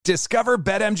Discover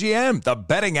BetMGM, the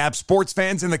betting app sports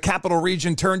fans in the capital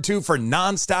region turn to for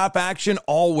nonstop action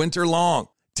all winter long.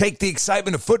 Take the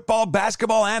excitement of football,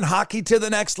 basketball, and hockey to the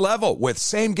next level with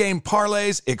same-game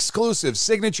parlays, exclusive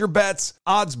signature bets,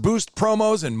 odds boost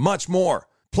promos, and much more.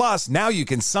 Plus, now you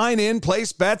can sign in,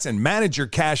 place bets, and manage your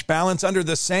cash balance under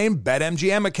the same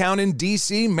BetMGM account in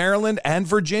D.C., Maryland, and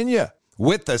Virginia.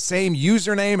 With the same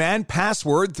username and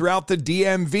password throughout the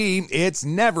DMV, it's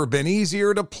never been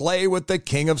easier to play with the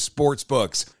king of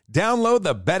sportsbooks. Download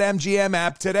the BetMGM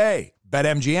app today.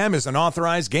 BetMGM is an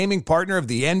authorized gaming partner of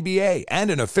the NBA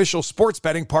and an official sports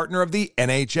betting partner of the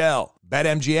NHL.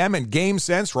 BetMGM and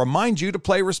GameSense remind you to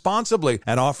play responsibly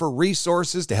and offer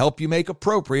resources to help you make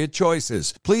appropriate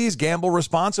choices. Please gamble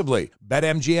responsibly.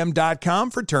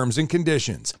 BetMGM.com for terms and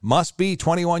conditions. Must be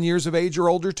 21 years of age or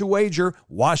older to wager.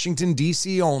 Washington,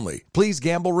 D.C. only. Please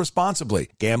gamble responsibly.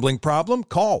 Gambling problem?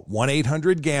 Call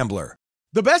 1-800-GAMBLER.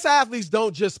 The best athletes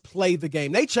don't just play the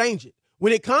game. They change it.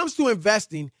 When it comes to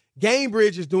investing,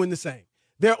 GameBridge is doing the same.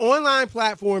 Their online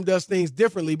platform does things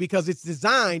differently because it's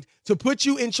designed to put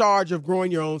you in charge of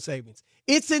growing your own savings.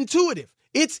 It's intuitive,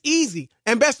 it's easy,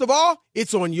 and best of all,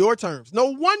 it's on your terms.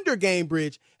 No wonder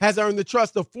GameBridge has earned the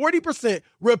trust of 40%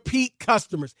 repeat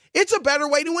customers. It's a better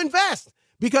way to invest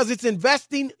because it's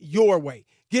investing your way.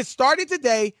 Get started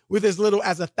today with as little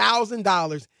as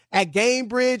 $1,000 at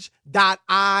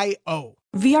GameBridge.io.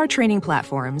 VR training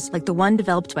platforms, like the one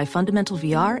developed by Fundamental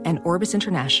VR and Orbis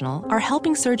International, are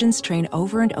helping surgeons train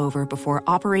over and over before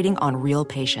operating on real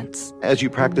patients. As you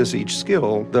practice each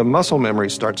skill, the muscle memory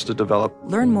starts to develop.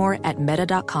 Learn more at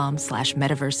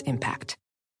meta.com/metaverse impact.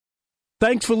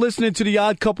 Thanks for listening to the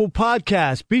Odd Couple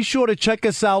podcast. Be sure to check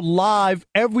us out live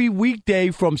every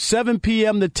weekday from 7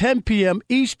 p.m. to 10 p.m.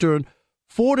 Eastern,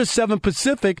 4 to 7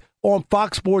 Pacific on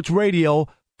Fox Sports Radio.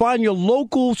 Find your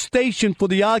local station for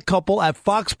The Odd Couple at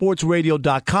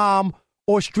foxsportsradio.com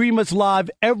or stream us live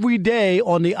every day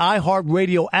on the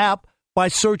iHeartRadio app by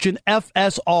searching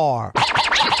FSR. Now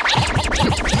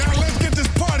let's get this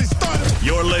party started.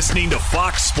 You're listening to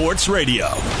Fox Sports Radio.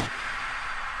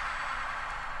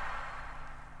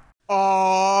 Oh,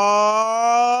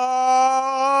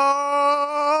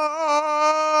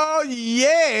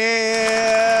 yeah.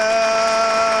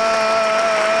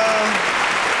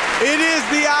 It is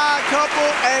The Odd Couple,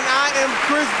 and I am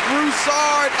Chris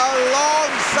Broussard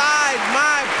alongside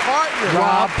my partner,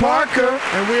 Rob Parker.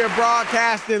 And we are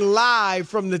broadcasting live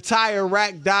from the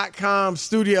TireRack.com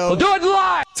studio. We'll do it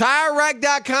live.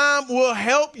 TireRack.com will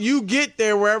help you get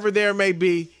there wherever there may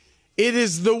be. It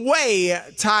is the way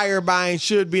tire buying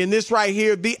should be. And this right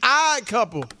here, The Odd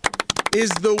Couple, is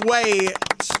the way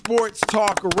sports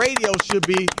talk radio should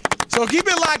be. So keep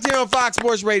it locked here on Fox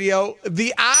Sports Radio,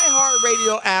 the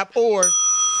iHeartRadio app, or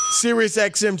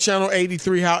SiriusXM Channel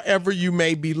 83. However you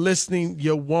may be listening,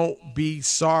 you won't be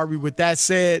sorry. With that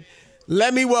said,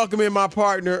 let me welcome in my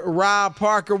partner, Rob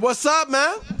Parker. What's up,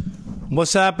 man?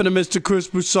 What's happening, Mr. Chris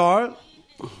Broussard?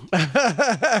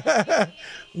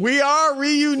 We are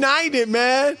reunited,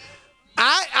 man.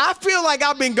 I feel like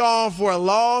I've been gone for a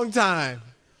long time.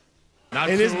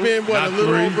 It's been, a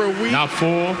little over a week? Not 4.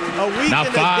 A week not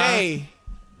and 5. a day.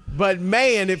 But,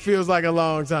 man, it feels like a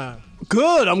long time.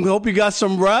 Good. I hope you got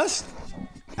some rest.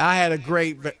 I had a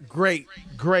great break.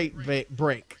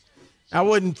 I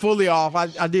wasn't fully off.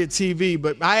 I did TV,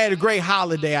 but I had a great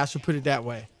holiday, I should put it that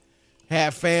way.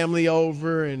 Had family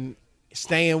over and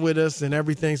staying with us and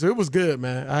everything. So it was good,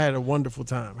 man. I had a wonderful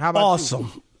time. How about you?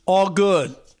 Awesome. All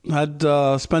good. I'd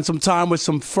spent some time with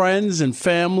some friends and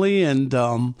family and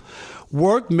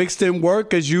mixed in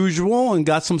work as usual, and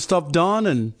got some stuff done.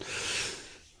 And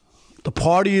the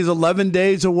party is 11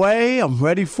 days away. I'm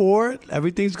ready for it.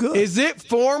 Everything's good. Is it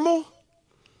formal?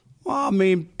 Well, I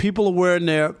mean, people are wearing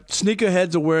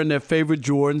sneakerheads are wearing their favorite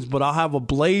Jordans, but I'll have a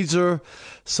blazer,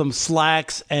 some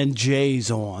slacks, and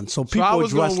J's on. So people I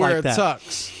was are dressed wear like that.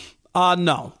 Tux.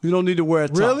 No, you don't need to wear a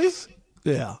tux. Really?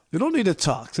 Yeah, you don't need a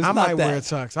tux. I might wear a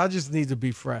tux. I just need to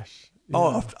be fresh.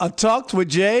 A tux with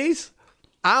J's?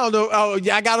 I don't know. Oh,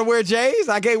 I got to wear J's?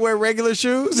 I can't wear regular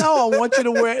shoes? No, I want you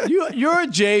to wear. You're a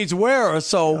J's wearer,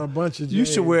 so a bunch of J's. You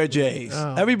should wear J's.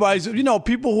 Oh. Everybody's,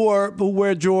 people who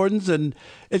wear Jordans, and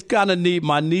it's kind of neat.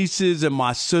 My nieces and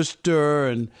my sister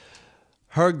and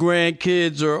her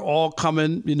grandkids are all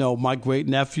coming. My great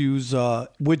nephews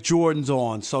with Jordans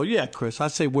on. So yeah, Chris, I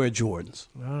say wear Jordans.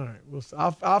 All right,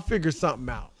 well, I'll figure something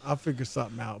out.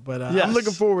 But yes. I'm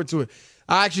looking forward to it.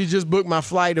 I actually just booked my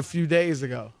flight a few days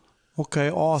ago.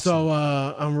 Okay, awesome. So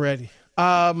I'm ready.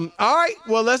 All right,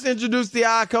 well, let's introduce the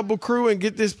Odd Couple crew and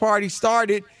get this party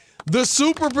started. The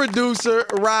super producer,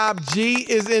 Rob G,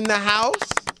 is in the house.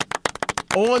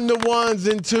 On the ones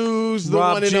and twos, the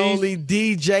Rob one and G. only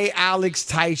DJ Alex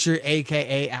Teicher,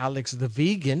 a.k.a. Alex the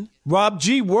Vegan. Rob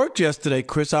G worked yesterday,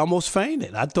 Chris. I almost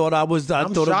fainted. I thought it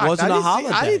wasn't a holiday.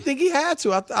 I didn't think he had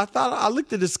to. I thought I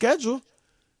looked at the schedule.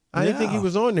 I didn't think he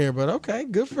was on there, but okay,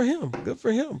 good for him. Good for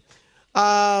him.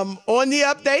 On the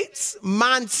updates,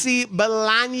 Monty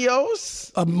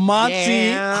Bolaños.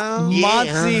 Monty,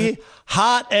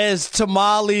 hot as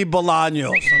tamale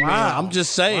Bolaños. I'm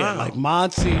just saying, like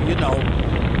Monty,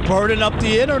 burning up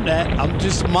the internet.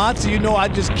 Monty, I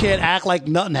just can't act like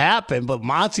nothing happened, but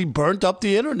Monty burnt up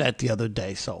the internet the other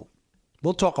day, so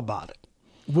we'll talk about it.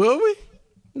 Will we?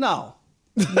 No.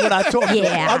 When I talk to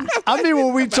her, I mean,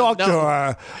 when we talk to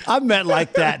her, I meant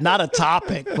like that, not a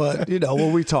topic, but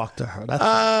when we talk to her.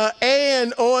 That's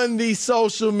and on the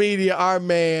social media, our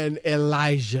man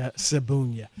Elijah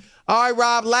Sabunya. All right,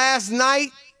 Rob. Last night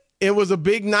it was a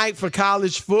big night for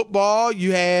college football.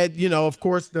 You had, of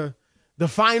course, the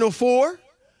Final Four,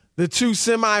 the two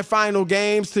semifinal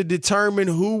games to determine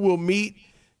who will meet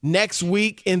next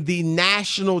week in the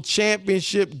national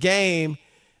championship game.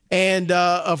 And,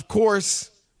 of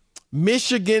course,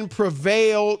 Michigan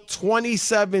prevailed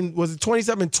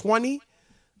 27-20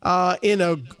 in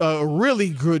a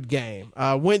really good game.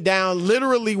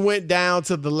 Literally went down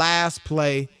to the last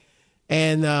play,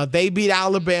 and they beat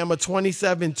Alabama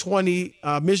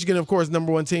 27-20. Michigan, of course,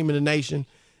 number one team in the nation.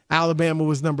 Alabama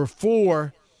was number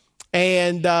 4.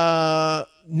 And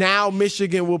now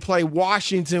Michigan will play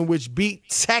Washington, which beat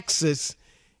Texas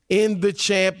in the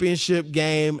championship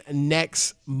game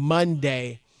next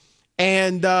Monday.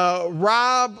 And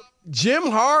Rob, Jim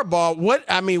Harbaugh,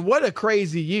 what a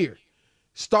crazy year.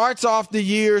 Starts off the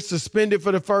year suspended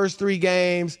for the first 3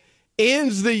 games,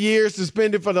 ends the year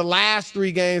suspended for the last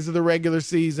 3 games of the regular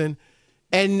season,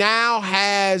 and now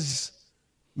has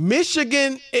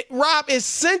Michigan, Rob,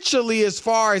 essentially as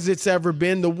far as it's ever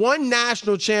been. The one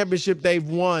national championship they've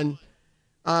won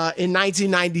in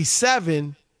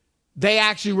 1997, they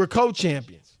actually were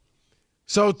co-champions.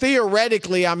 So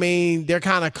theoretically, they're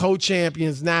kind of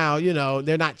co-champions now.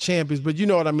 They're not champions, but you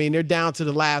know what I mean. They're down to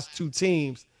the last 2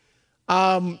 teams.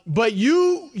 But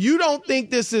you don't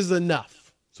think this is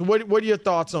enough. So what are your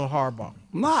thoughts on Harbaugh?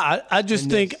 Nah, I just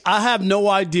think I have no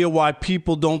idea why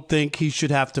people don't think he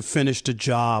should have to finish the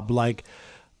job. Like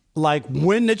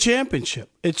win the championship.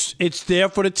 It's there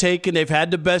for the taking. They've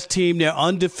had the best team. They're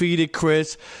undefeated,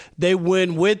 Chris. They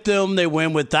win with them. They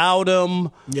win without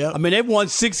them. Yep. They've won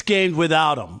 6 games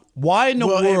without him. Why in the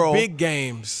world? In big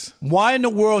games. Why in the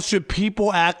world should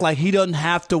people act like he doesn't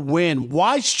have to win?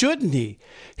 Why shouldn't he?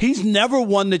 He's never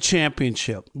won the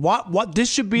championship. What? This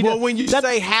should be. When you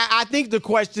say, I think the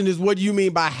question is, what do you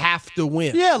mean by have to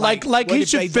win? Yeah, like he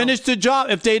should finish the job.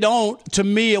 If they don't, to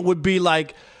me, it would be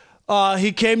like.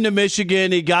 He came to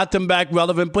Michigan. He got them back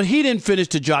relevant, but he didn't finish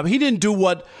the job. He didn't do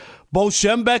what Bo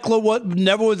Schembechler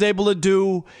never was able to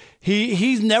do.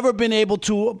 He's never been able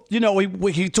to,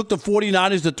 he took the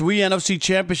 49ers to 3 NFC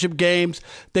championship games.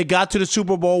 They got to the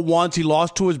Super Bowl once. He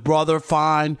lost to his brother,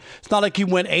 fine. It's not like he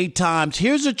went 8 times.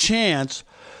 Here's a chance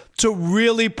to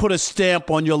really put a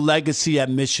stamp on your legacy at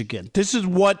Michigan. This is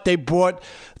what they brought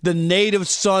the native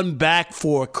son back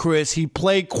for, Chris. He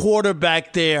played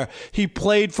quarterback there. He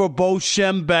played for Bo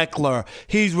Schembechler.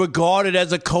 He's regarded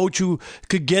as a coach who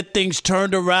could get things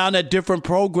turned around at different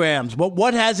programs. But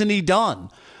what hasn't he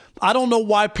done? I don't know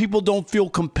why people don't feel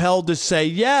compelled to say,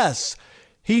 yes,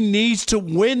 he needs to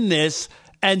win this.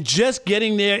 And just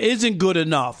getting there isn't good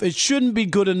enough. It shouldn't be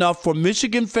good enough for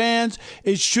Michigan fans.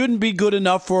 It shouldn't be good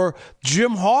enough for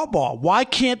Jim Harbaugh. Why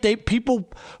can't people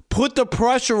put the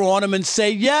pressure on him and say,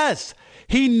 yes,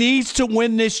 he needs to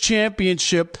win this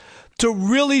championship to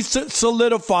really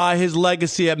solidify his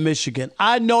legacy at Michigan?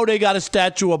 I know they got a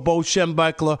statue of Bo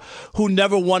Schembechler, who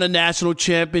never won a national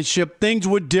championship. Things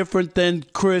were different then,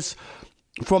 Chris,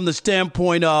 from the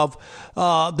standpoint of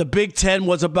the Big Ten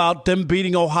was about them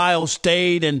beating Ohio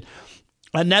State, and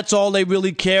that's all they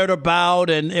really cared about,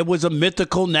 and it was a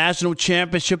mythical national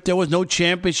championship. There was no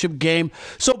championship game,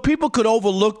 so people could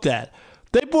overlook that.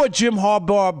 They brought Jim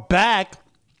Harbaugh back,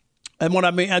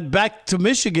 back to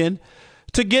Michigan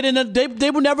to get in.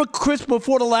 They were never, Chris,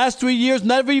 before the last 3 years,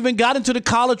 never even got into the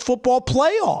college football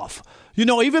playoff.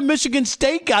 Even Michigan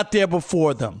State got there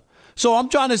before them. So I'm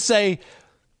trying to say,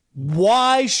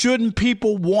 why shouldn't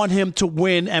people want him to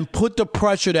win and put the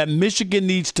pressure that Michigan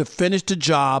needs to finish the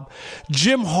job?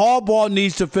 Jim Harbaugh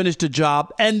needs to finish the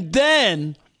job. And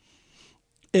then,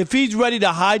 if he's ready to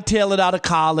hightail it out of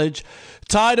college,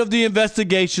 tired of the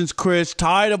investigations, Chris,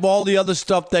 tired of all the other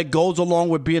stuff that goes along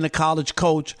with being a college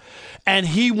coach, and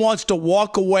he wants to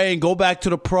walk away and go back to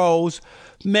the pros,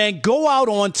 man, go out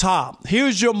on top.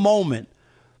 Here's your moment.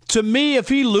 To me, if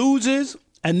he loses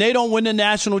and they don't win the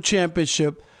national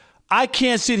championship, I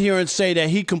can't sit here and say that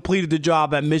he completed the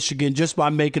job at Michigan just by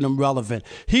making them relevant.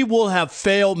 He will have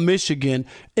failed Michigan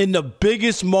in the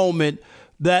biggest moment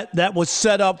that was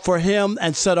set up for him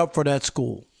and set up for that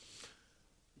school.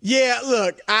 Yeah,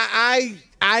 look, I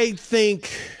think,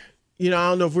 I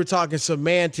don't know if we're talking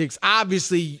semantics.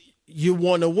 Obviously, you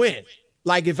want to win.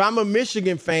 Like, if I'm a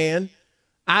Michigan fan,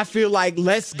 I feel like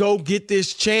let's go get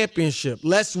this championship.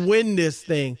 Let's win this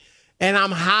thing. And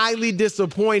I'm highly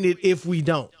disappointed if we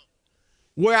don't.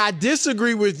 Where I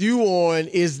disagree with you on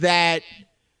is that,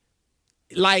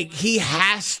 like, he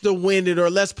has to win it, or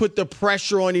let's put the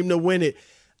pressure on him to win it.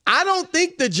 I don't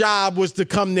think the job was to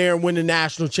come there and win the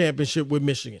national championship with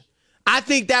Michigan. I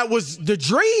think that was the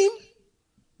dream.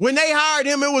 When they hired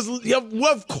him, it was,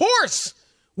 of course,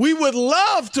 we would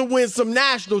love to win some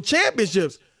national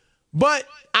championships. But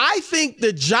I think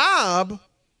the job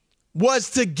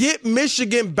was to get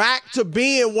Michigan back to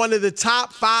being one of the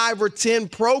top 5 or 10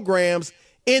 programs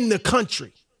in the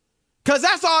country. Because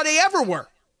that's all they ever were.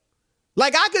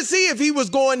 Like, I could see if he was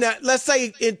going to, let's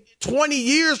say in 20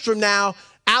 years from now,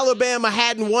 Alabama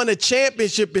hadn't won a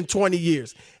championship in 20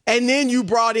 years. And then you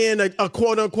brought in a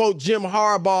quote-unquote Jim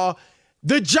Harbaugh.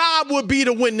 The job would be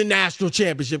to win the national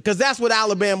championship because that's what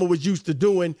Alabama was used to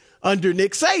doing under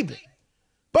Nick Saban.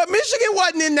 But Michigan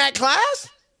wasn't in that class.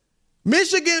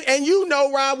 Michigan, and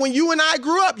Rob, when you and I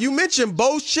grew up, you mentioned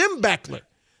Bo Schembechler.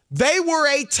 They were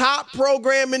a top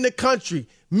program in the country.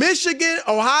 Michigan,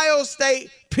 Ohio State,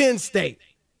 Penn State.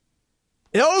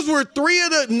 Those were 3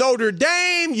 of the Notre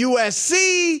Dame,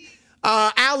 USC,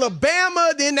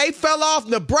 Alabama. Then they fell off.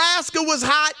 Nebraska was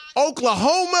hot.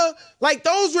 Oklahoma. Like,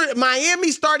 those were,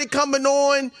 Miami started coming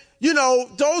on.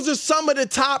 Those are some of the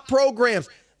top programs.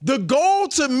 The goal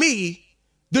to me,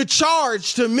 the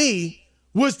charge to me,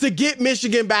 was to get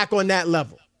Michigan back on that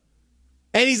level.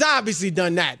 And he's obviously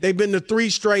done that. They've been to 3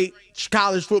 straight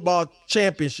college football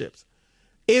championships.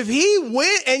 If he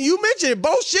went, and you mentioned it,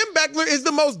 Bo Schembechler is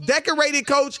the most decorated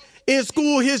coach in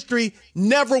school history,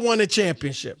 never won a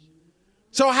championship.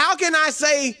 So how can I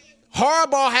say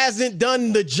Harbaugh hasn't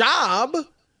done the job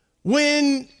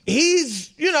when he's,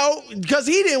 because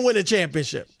he didn't win a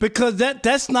championship? Because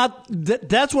that's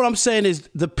what I'm saying is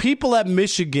the people at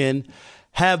Michigan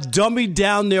have dummied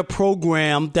down their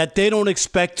program that they don't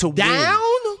expect to win.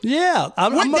 Yeah.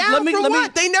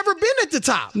 What? They never been at the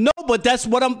top. No, but that's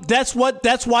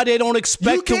why they don't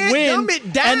expect to win. You can't dumb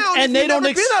it down and they don't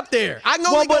been up there. I can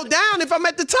only go down if I'm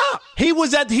at the top. He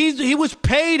was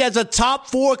paid as a top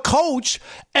 4 coach.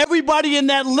 Everybody in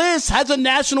that list has a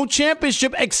national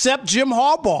championship except Jim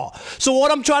Harbaugh. So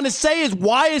what I'm trying to say is,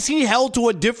 why is he held to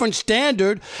a different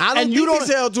standard? I don't think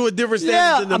he's held to a different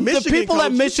standard than the Michigan the people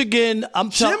coaches. At Michigan,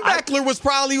 Schembechler was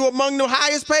probably among the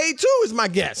highest paid too, is my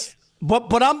guess.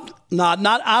 But I'm not.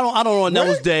 I don't know in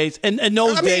those days. In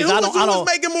those days, who was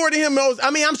making more than him?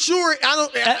 I'm sure. He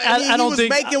was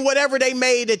making whatever they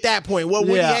made at that point. What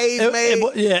Woody Hayes made.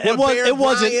 It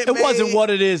wasn't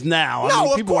what it is now.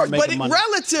 No, of course, but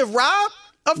relative, Rob.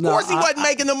 Of course, he wasn't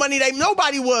making the money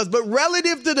nobody was. But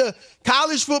relative to the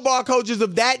college football coaches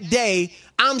of that day,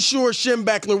 I'm sure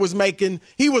Schembechler was making.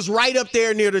 He was right up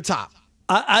there near the top.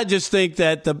 I just think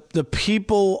that the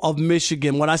people of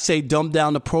Michigan, when I say dumb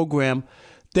down the program,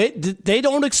 they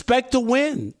don't expect to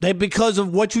win. Because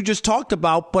of what you just talked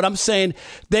about. But I'm saying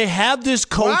they have this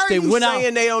coach. Why are you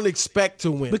saying they don't expect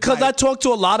to win? Because I talk to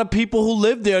a lot of people who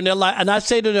live there, and they're like, and I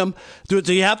say to them, do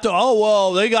you have to? Oh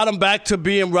well, they got them back to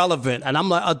being relevant, and I'm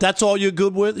like, that's all you're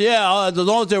good with? Yeah, as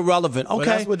long as they're relevant. Okay, well,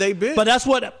 that's what they've been. But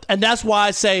that's why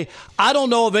I say I don't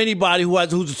know of anybody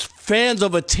who's fans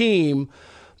of a team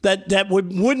that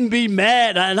wouldn't be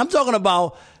mad, and I'm talking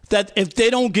about that if they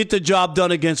don't get the job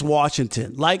done against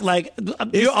Washington, like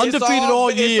you're undefeated all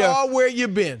year. It's all where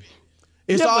you've been.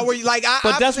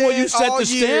 But that's where you set the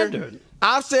standard.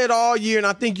 I've said all year, and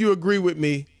I think you agree with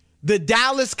me. The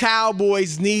Dallas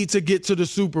Cowboys need to get to the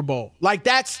Super Bowl. Like,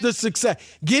 that's the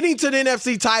success. Getting to the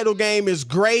NFC title game is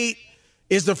great.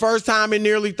 It's the first time in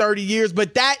nearly 30 years,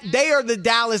 but they are the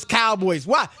Dallas Cowboys.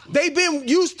 Why? They've been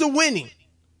used to winning.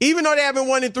 Even though they haven't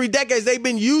won in 3 decades, they've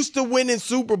been used to winning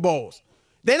Super Bowls.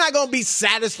 They're not going to be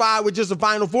satisfied with just a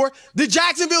Final Four. The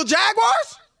Jacksonville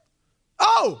Jaguars?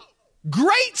 Oh,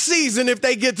 great season if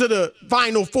they get to the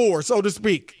Final Four, so to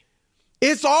speak.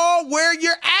 It's all where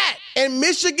you're at. And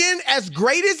Michigan, as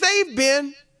great as they've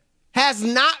been, has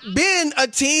not been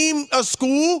a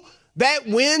school that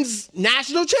wins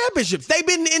national championships. They've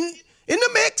been in the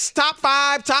mix, top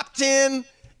 5, top 10,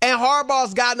 and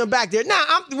Harbaugh's gotten them back there. Now,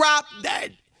 Rob,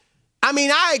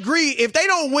 I agree. If they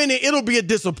don't win it, it'll be a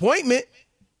disappointment.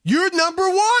 You're number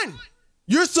 1.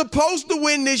 You're supposed to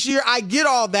win this year. I get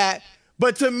all that.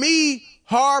 But to me,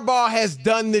 Harbaugh has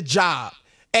done the job.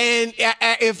 And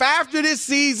if after this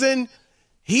season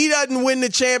he doesn't win the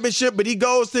championship, but he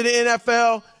goes to the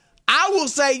NFL, I will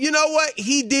say, you know what?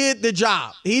 He did the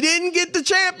job. He didn't get the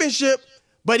championship,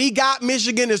 but he got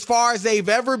Michigan as far as they've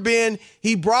ever been.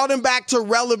 He brought them back to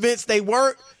relevance. They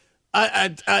weren't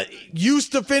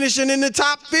used to finishing in the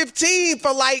top 15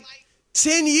 for like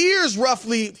 10 years,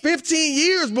 roughly 15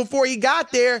 years before he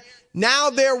got there. Now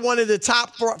they're one of the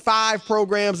top 5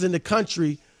 programs in the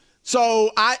country. So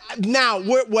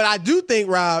what I do think,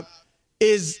 Rob,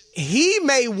 is he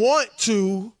may want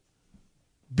to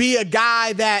be a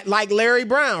guy that, like Larry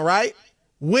Brown, right?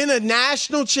 Win a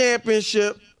national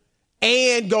championship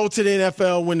and go to the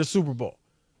NFL, win the Super Bowl.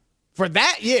 For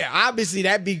that, yeah, obviously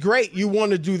that'd be great. You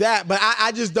want to do that. But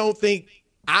I just don't think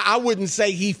I wouldn't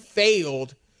say he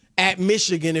failed at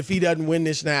Michigan if he doesn't win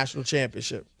this national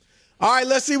championship. All right,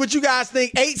 let's see what you guys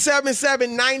think.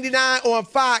 877-99 on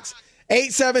Fox,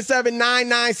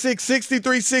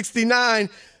 877-996-6369.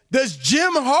 Does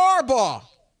Jim Harbaugh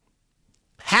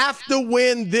have to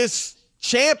win this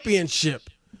championship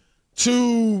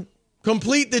to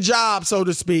complete the job, so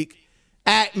to speak,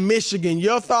 at Michigan?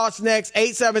 Your thoughts next,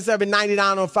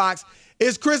 877-99 on Fox.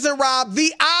 Is Chris and Rob,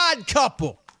 the odd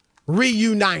couple,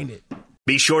 reunited?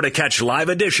 Be sure to catch live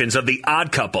editions of The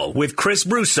Odd Couple with Chris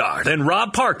Broussard and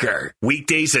Rob Parker.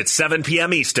 Weekdays at 7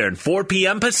 p.m. Eastern, 4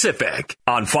 p.m. Pacific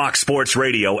on Fox Sports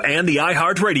Radio and the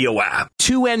iHeartRadio app.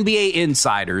 2 NBA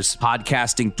insiders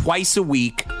podcasting twice a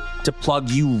week to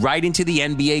plug you right into the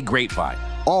NBA grapevine.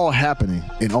 All happening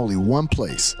in only one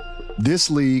place. This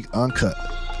League Uncut,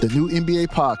 the new NBA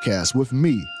podcast with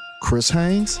me, Chris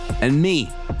Haynes, and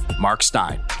me, Mark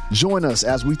Stein. Join us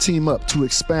as we team up to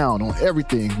expound on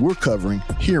everything we're covering,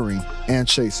 hearing, and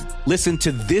chasing. Listen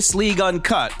to This League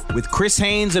Uncut with Chris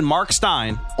Haynes and Mark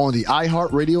Stein on the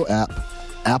iHeartRadio app,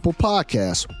 Apple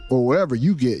Podcasts, or wherever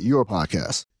you get your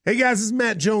podcasts. Hey guys, this is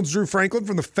Matt Jones, Drew Franklin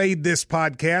from the Fade This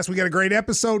podcast. We got a great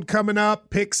episode coming up,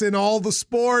 picks in all the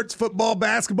sports, football,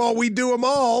 basketball, we do them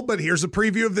all, but here's a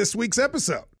preview of this week's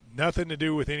episode. Nothing to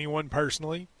do with anyone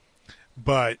personally,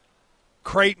 but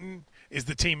Creighton is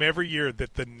the team every year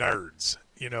that the nerds,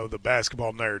 the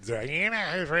basketball nerds, they're like,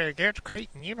 against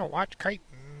Creighton, watch Creighton.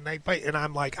 They play. And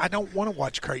I'm like, I don't want to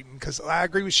watch Creighton because I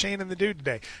agree with Shannon the dude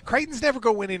today. Creighton's never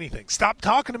going to win anything. Stop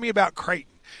talking to me about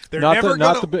Creighton. They're not never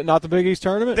not the Big East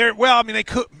tournament. They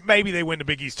could maybe they win the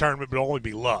Big East tournament, but it'll only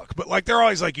be luck. But they're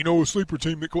always like, a sleeper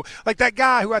team that cool. Like that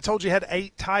guy who I told you had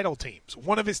 8 title teams.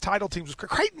 One of his title teams was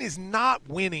Creighton is not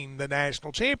winning the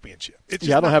national championship. I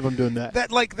don't have them doing that.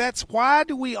 That's why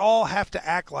do we all have to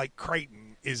act like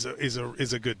Creighton is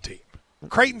a good team?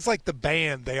 Creighton's like the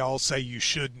band they all say you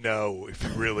should know if you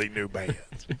really knew bands.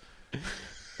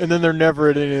 And then they're never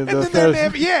at any of those.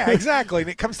 Yeah, exactly. And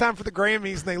it comes time for the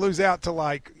Grammys, and they lose out to,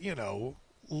 Lil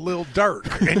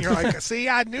Durk. And you're like, see,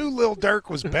 I knew Lil Durk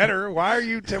was better. Why are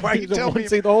you telling me?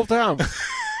 The whole time.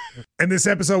 And this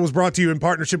episode was brought to you in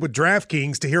partnership with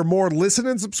DraftKings. To hear more, listen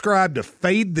and subscribe to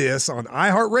Fade This on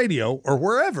iHeartRadio or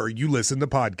wherever you listen to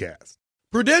podcasts.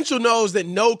 Prudential knows that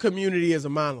no community is a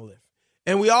monolith,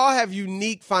 and we all have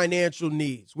unique financial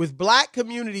needs. With Black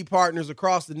community partners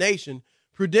across the nation,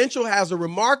 Prudential has a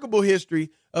remarkable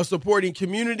history of supporting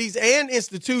communities and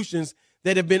institutions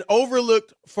that have been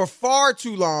overlooked for far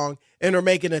too long and are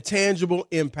making a tangible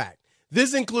impact.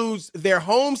 This includes their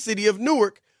home city of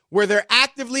Newark, where they're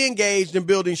actively engaged in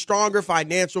building stronger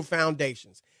financial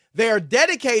foundations. They are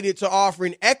dedicated to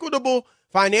offering equitable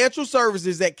financial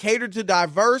services that cater to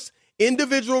diverse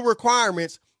individual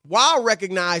requirements while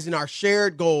recognizing our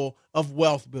shared goal of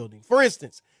wealth building. For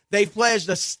instance, they've pledged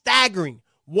a staggering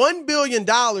 $1 billion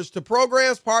to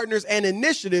programs, partners, and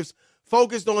initiatives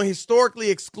focused on historically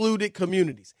excluded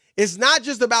communities. It's not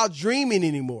just about dreaming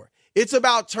anymore. It's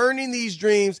about turning these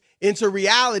dreams into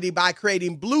reality by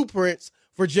creating blueprints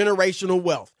for generational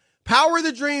wealth. Power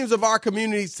the dreams of our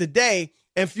communities today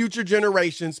and future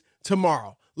generations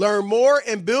tomorrow. Learn more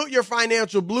and build your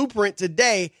financial blueprint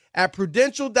today at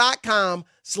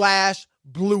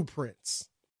prudential.com/blueprints.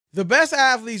 The best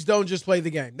athletes don't just play the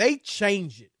game. They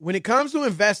change it. When it comes to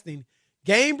investing,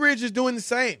 GameBridge is doing the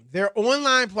same. Their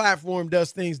online platform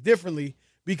does things differently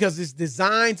because it's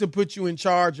designed to put you in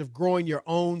charge of growing your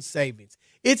own savings.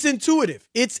 It's intuitive,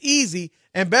 it's easy,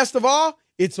 and best of all,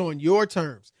 it's on your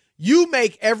terms. You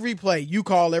make every play, you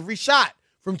call every shot,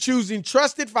 from choosing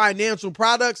trusted financial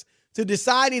products to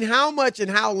deciding how much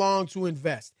and how long to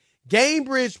invest.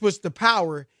 GameBridge puts the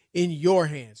power in your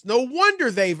hands. No wonder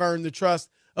they've earned the trust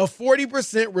of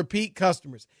 40% repeat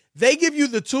customers. They give you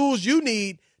the tools you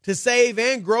need to save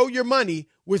and grow your money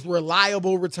with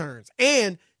reliable returns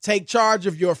and take charge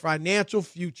of your financial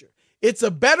future. It's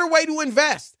a better way to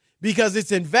invest because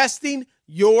it's investing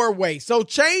your way. So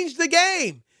change the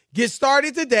game. Get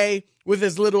started today with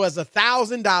as little as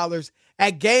 $1,000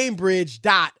 at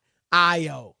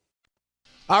GameBridge.io.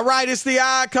 All right, it's the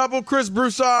Odd Couple. Chris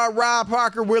Broussard, Rob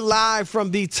Parker. We're live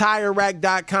from the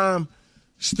TireRack.com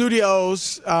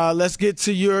studios. Let's get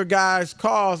to your guys'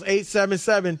 calls.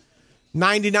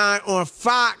 877-99 on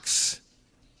Fox.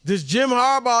 Does Jim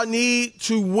Harbaugh need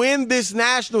to win this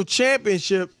national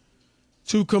championship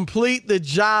to complete the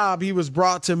job he was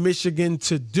brought to Michigan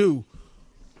to do?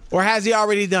 Or has he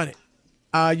already done it?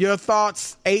 Your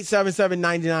thoughts,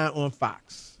 877-99 on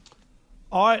Fox.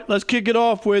 All right, let's kick it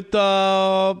off with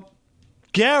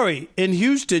Gary in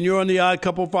Houston. You're on the Odd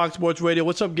Couple Fox Sports Radio.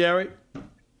 What's up, Gary?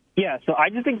 Yeah, so I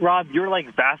just think, Rob, you're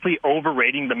vastly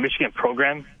overrating the Michigan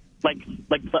program. Think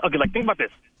about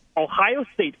this. Ohio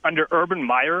State under Urban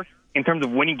Meyer, in terms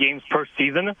of winning games per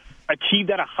season, achieved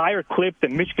at a higher clip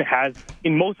than Michigan has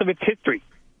in most of its history.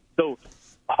 So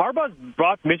Harbaugh's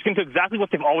brought Michigan to exactly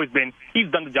what they've always been. He's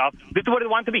done the job. This is what they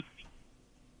want to be.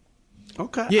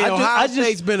 Okay. Yeah, Ohio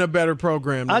State's been a better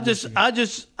program. I just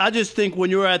think when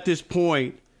you're at this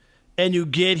point and you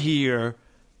get here,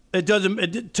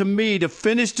 to me, to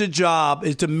finish the job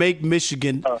is to make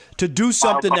Michigan, to do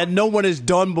something that no one has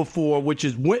done before, which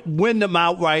is win them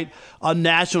outright a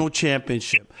national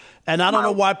championship. And I don't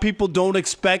know why people don't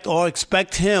expect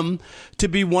him to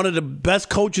be one of the best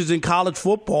coaches in college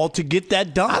football to get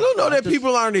that done. I don't know that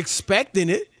people aren't expecting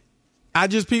it. I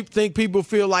just think people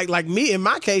feel like me, in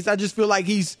my case, I just feel like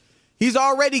he's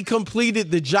already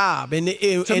completed the job. And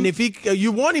if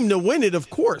you want him to win it, of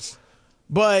course.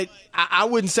 But I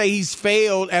wouldn't say he's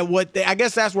failed at I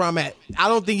guess that's where I'm at. I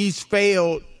don't think he's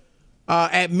failed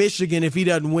at Michigan if he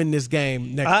doesn't win this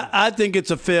game next year. I think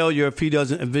it's a failure if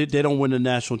they don't win the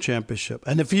national championship.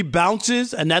 And if he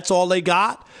bounces and that's all they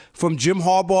got from Jim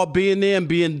Harbaugh being there and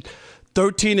being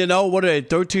 13-0, what are they,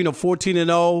 13 or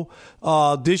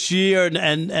 14-0 this year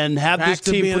and have back this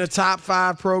team to being a top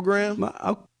 5 program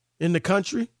in the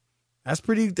country? That's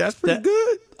pretty good.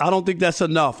 I don't think that's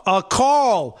enough.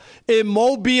 Carl in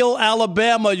Mobile,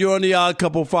 Alabama. You're on the Odd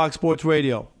Couple Fox Sports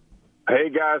Radio.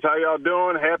 Hey, guys. How y'all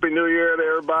doing? Happy New Year to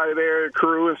everybody there,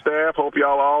 crew and staff. Hope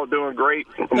y'all all doing great.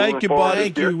 Thank you, buddy.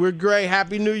 Thank you. We're great.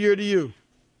 Happy New Year to you.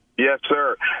 Yes,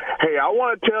 sir. Hey, I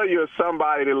want to tell you as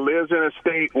somebody that lives in a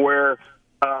state where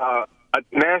a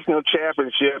national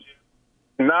championship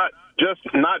not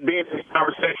being in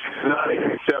conversation is not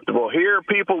acceptable. Here,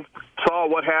 people saw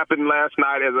what happened last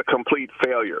night as a complete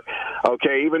failure.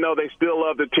 Okay, even though they still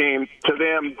love the team, to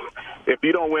them, if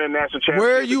you don't win a national championship,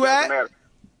 where are you at? Matter.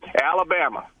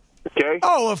 Alabama. Okay.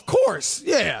 Oh, of course,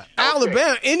 yeah. Okay.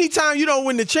 Alabama. Anytime you don't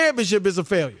win the championship is a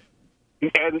failure.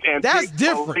 And that's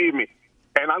different. Believe me.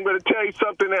 And I'm going to tell you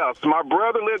something else. My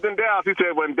brother lived in Dallas. He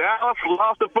said when Dallas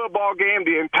lost the football game,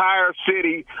 the entire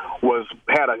city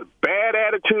had a bad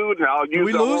attitude. And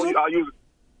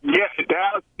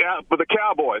Dallas for the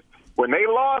Cowboys. When they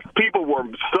lost, people were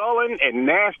sullen and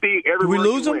nasty. Did we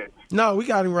lose them? No, we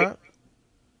got him right.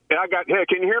 Hey,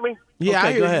 can you hear me? Yeah, okay,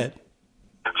 I hear go you. ahead.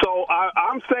 So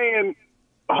I'm saying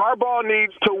Harbaugh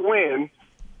needs to win,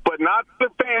 but not the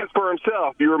fans for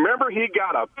himself. You remember he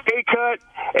got a pay cut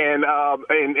and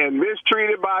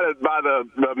mistreated by the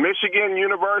Michigan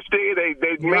University. They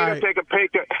made him take a pay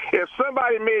cut. If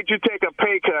somebody made you take a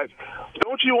pay cut,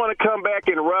 don't you want to come back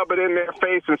and rub it in their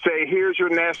face and say, "Here's your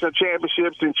national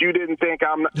championship," since you didn't think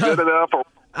I'm not good enough?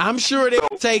 I'm sure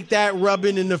they'll take that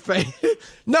rubbing in the face.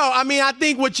 No, I mean, I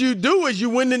think what you do is you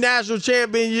win the national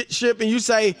championship and you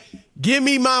say, "Give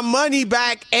me my money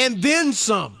back and then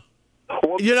some." I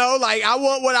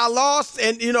want what I lost,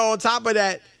 and, on top of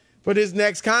that, for this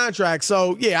next contract.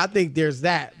 So, yeah, I think there's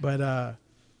that. But, all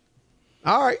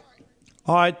right.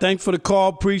 All right, thanks for the call.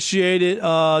 Appreciate it.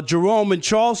 Jerome in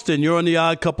Charleston, you're on the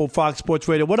Odd Couple Fox Sports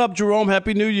Radio. What up, Jerome?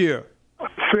 Happy New Year.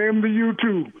 Same to you,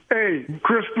 too. Hey,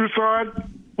 Chris Broussard,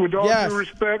 with all due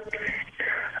respect,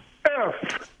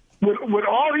 with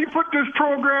all he put this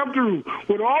program through,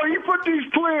 with all he put these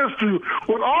players through,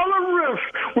 with all the risks,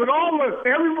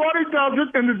 everybody does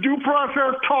it, and the due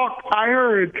process talk I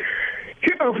heard.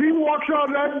 If he walks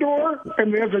out that door,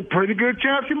 and there's a pretty good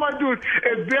chance he might do it,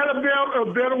 it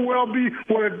better well be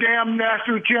with a damn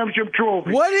national championship trophy.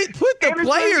 What did put the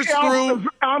players through?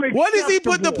 What does he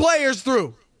put the players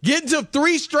through? Getting to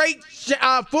 3 straight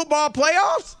football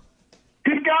playoffs?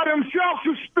 He got himself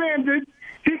suspended.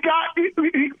 They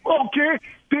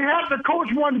had the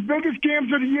coach one of the biggest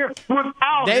games of the year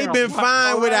without him. They've been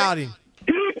fine without him.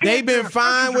 They've been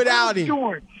fine without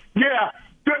him. Yeah.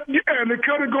 and it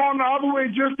could have gone the other way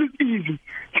just as easy.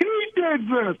 He did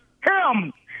this.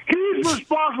 Him. He's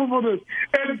responsible for this.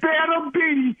 It better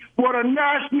be with a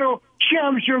national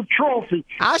championship trophy.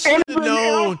 I should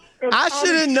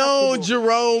have known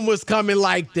Jerome was coming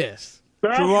like this.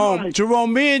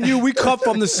 Jerome, me and you, we cut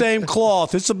from the same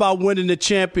cloth. It's about winning the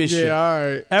championship. Yeah, all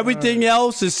right. Everything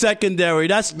else is secondary.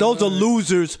 Those are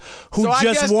losers who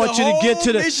just want you to get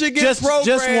to the just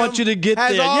want you to get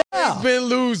there. Has been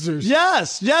losers.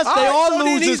 Yes, they are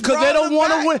losers because they don't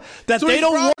want to win. They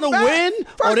don't want to win,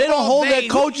 or they don't hold their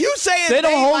coach. They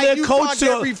don't hold their coach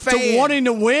to wanting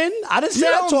to win. I didn't say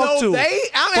I talked to.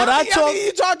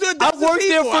 I worked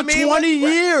there for 20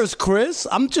 years, Chris.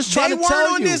 I'm just trying to tell you. They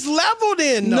weren't on this level.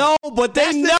 No, but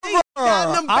they never.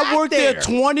 I worked there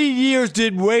 20 years,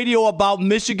 did radio about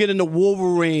Michigan and the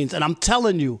Wolverines, and I'm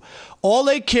telling you, all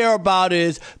they care about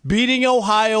is beating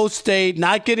Ohio State,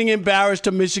 not getting embarrassed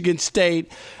to Michigan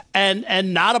State,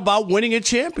 and not about winning a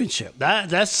championship.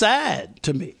 That's sad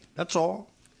to me. That's all.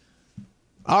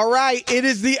 All right, it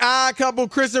is the Odd Couple,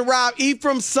 Chris and Rob.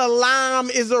 Ephraim Salaam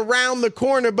is around the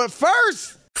corner, but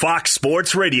first... Fox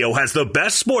Sports Radio has the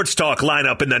best sports talk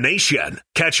lineup in the nation.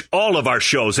 Catch all of our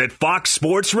shows at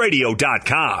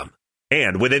foxsportsradio.com.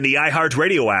 And within the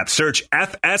iHeartRadio app, search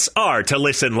FSR to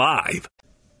listen live.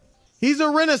 He's a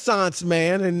Renaissance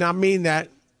man, and I mean that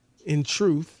in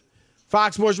truth.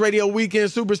 Fox Sports Radio Weekend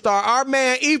Superstar, our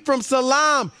man Ephraim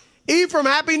Salaam. Ephraim,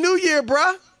 Happy New Year,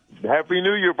 bruh. Happy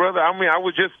New Year, brother. I mean, I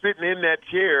was just sitting in that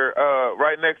chair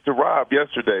right next to Rob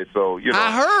yesterday, so, you know.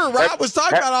 I heard Rob was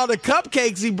talking about all the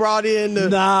cupcakes he brought in to fill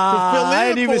in I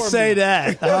didn't even say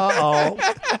that. Uh-oh.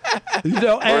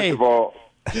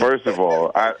 First of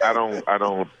all, I don't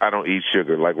eat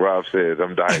sugar. Like Rob says,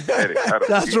 I'm diabetic.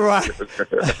 That's right.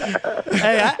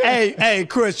 Hey,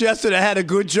 Chris, yesterday I had a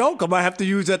good joke I might have to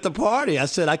use at the party. I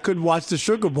said I couldn't watch the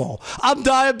Sugar Bowl. I'm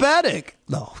diabetic.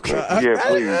 No. Yeah,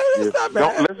 please.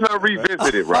 Let's not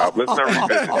revisit it, Rob. Let's not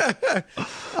revisit it.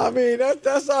 I mean,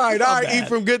 that's all right. All right,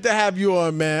 Ephraim, good to have you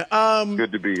on, man.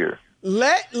 Good to be here.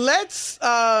 Let's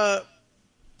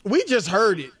we just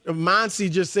heard it. Monty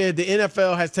just said the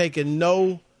NFL has taken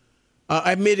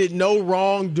admitted no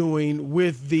wrongdoing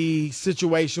with the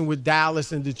situation with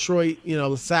Dallas and Detroit,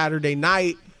 Saturday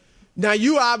night. Now,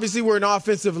 you obviously were an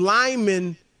offensive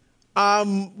lineman.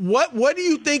 What do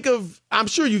you think of? I'm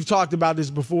sure you've talked about this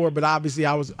before, but obviously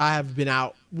I have been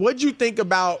out. What do you think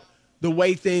about the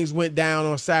way things went down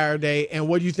on Saturday, and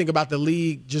what do you think about the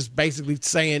league just basically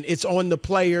saying it's on the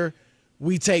player?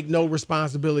 We take no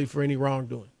responsibility for any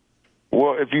wrongdoing.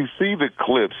 Well, if you see the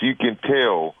clips, you can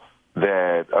tell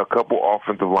that a couple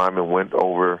offensive linemen went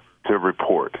over to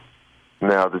report.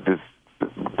 Now, the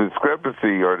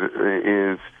discrepancy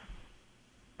is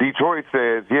Detroit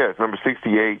says, yes, number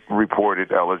 68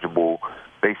 reported eligible.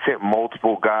 They sent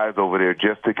multiple guys over there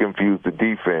just to confuse the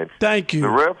defense. Thank you. The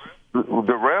refs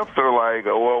are like,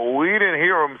 well, we didn't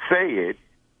hear them say it.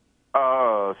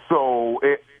 So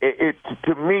it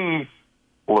to me,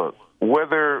 look,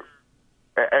 whether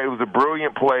it was a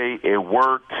brilliant play, it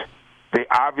worked. They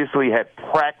obviously had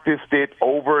practiced it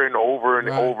over and over and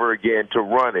over again to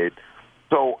run it.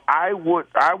 So I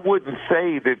wouldn't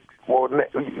say that. Well, this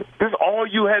is all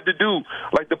you had to do.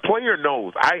 Like, the player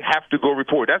knows, I have to go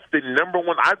report. That's the number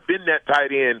one. I've been that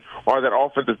tight end or that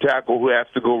offensive tackle who has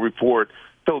to go report.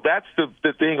 So that's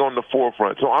the thing on the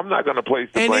forefront. So I'm not going to place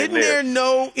the blame there.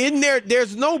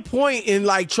 There's no point in,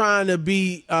 like, trying to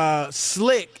be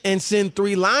slick and send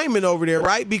 3 linemen over there,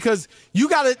 right? Because you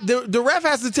got to the ref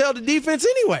has to tell the defense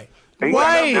anyway.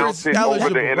 Right. Over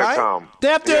the intercom. They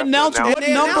have to announce what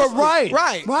number, right.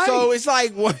 So it's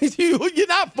like, you're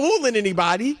not fooling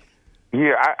anybody.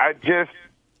 Yeah, I just,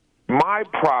 my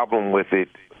problem with it,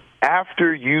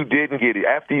 after you didn't get it,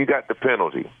 after you got the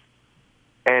penalty,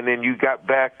 and then you got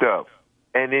backed up,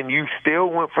 and then you still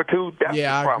went for 2, that's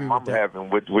the problem I'm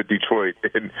having with Detroit.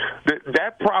 And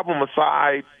that problem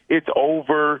aside, it's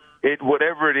over,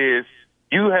 whatever it is.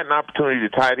 You had an opportunity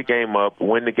to tie the game up,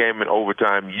 win the game in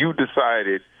overtime. You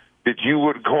decided that you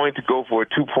were going to go for a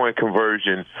 2-point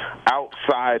conversion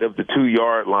outside of the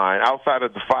 2-yard line, outside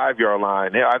of the 5-yard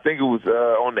line. I think it was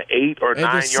on the 8 or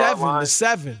 9-yard line. The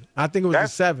 7. I think it was the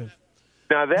 7.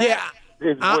 Now that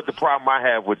is what the problem I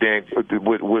have with Dan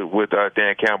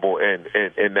Campbell and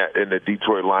the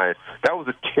Detroit Lions. That was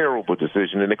a terrible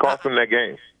decision, and it cost them that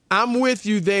game. I'm with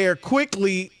you there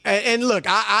quickly. And look,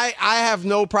 I have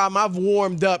no problem. I've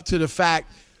warmed up to the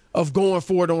fact of going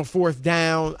for it on 4th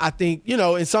down. I think,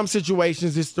 in some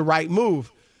situations it's the right move.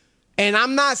 And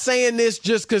I'm not saying this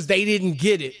just because they didn't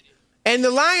get it. And the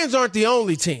Lions aren't the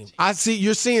only team.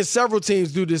 You're seeing several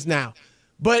teams do this now.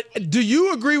 But do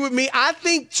you agree with me? I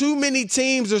think too many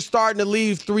teams are starting to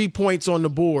leave 3 points on the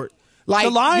board. Like,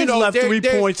 the Lions left 3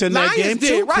 points in that game,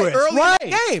 too, Chris. Early in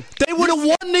the game. They would have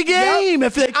won the game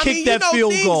if they kicked that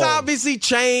field goal. Things obviously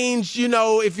changed.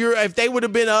 If they would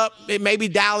have been up, maybe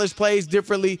Dallas plays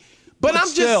differently. But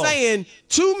I'm just saying,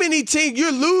 too many teams,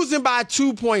 you're losing by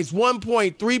 2 points, 1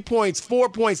 point, 3 points, 4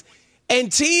 points,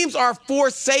 and teams are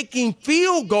forsaking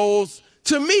field goals,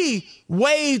 to me,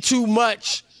 way too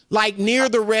much, like near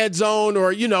the red zone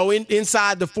or,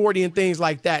 inside the 40 and things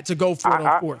like that to go for it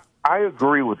on fourth. I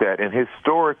agree with that. And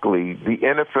historically, the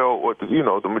NFL, or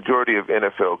the majority of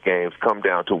NFL games come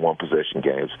down to one-possession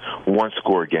games,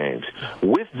 one-score games.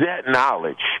 With that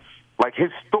knowledge, like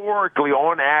historically,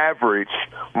 on average,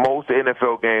 most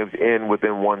NFL games end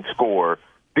within one score.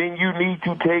 Then you need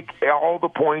to take all the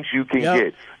points you can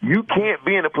get. You can't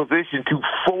be in a position to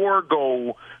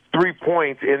forego 3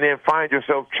 points and then find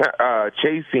yourself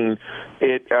chasing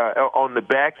it on the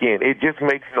back end. It just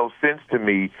makes no sense to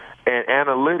me. And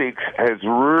analytics has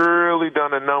really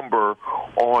done a number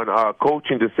on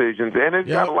coaching decisions, and it's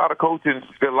got a lot of coaches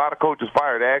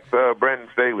fired. Ask Brandon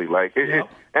Staley.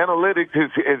 Analytics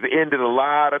has ended a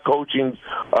lot of coaching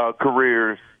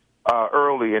careers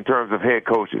early in terms of head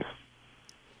coaches.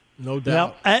 No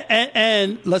doubt. Now,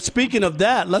 and speaking of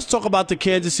that, let's talk about the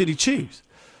Kansas City Chiefs.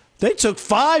 They took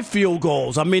 5 field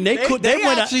goals. I mean, they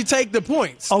actually take the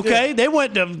points. Okay,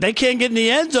 yeah. They can't get in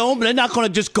the end zone, but they're not going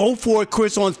to just go for it,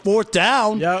 Chris, on fourth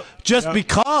down.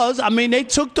 Because. I mean, they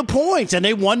took the points and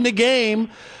they won the game.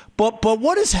 But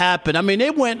what has happened? I mean, they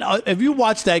went. If you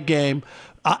watch that game,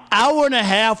 an hour and a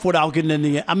half without getting in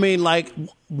the end. I mean,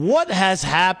 what has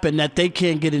happened that they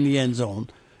can't get in the end zone?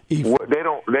 Well,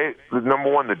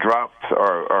 number one, the drops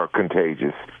are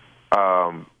contagious.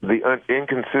 The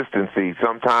inconsistency,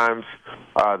 sometimes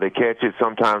they catch it,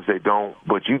 sometimes they don't,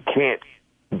 but you can't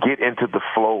get into the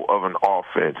flow of an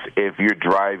offense if you're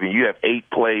driving. You have 8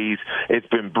 plays. It's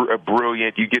been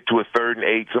brilliant. You get to a 3rd and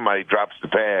 8, somebody drops the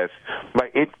pass.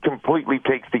 It completely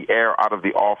takes the air out of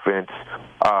the offense,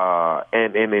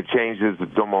 and it changes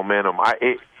the momentum.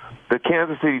 The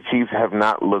Kansas City Chiefs have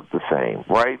not looked the same,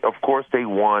 right? Of course, they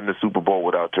won the Super Bowl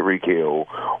without Tyreek Hill.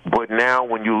 But now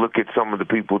when you look at some of the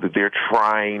people that they're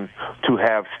trying to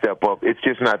have step up, it's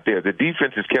just not there. The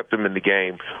defense has kept them in the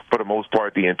game for the most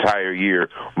part the entire year.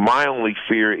 My only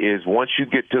fear is once you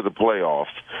get to the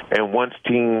playoffs and once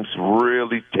teams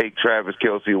really take Travis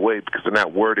Kelce away because they're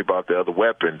not worried about the other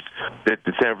weapons, that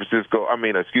the Kansas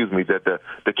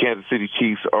City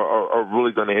Chiefs are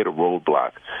really going to hit a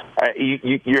roadblock.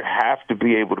 You have to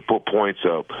be able to put points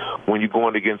up when you're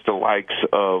going against the likes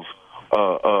of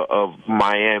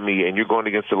Miami and you're going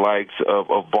against the likes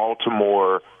of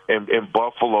Baltimore and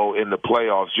Buffalo in the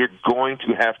playoffs. You're going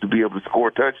to have to be able to score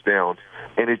touchdowns,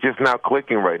 and it's just not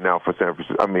clicking right now for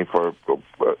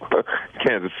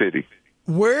Kansas City.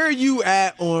 Where are you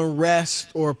at on rest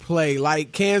or play?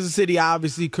 Like Kansas City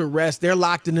obviously could rest. They're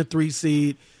locked in the 3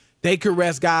 seed. They could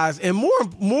rest guys, and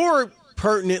more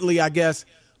pertinently, I guess,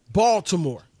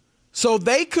 Baltimore. So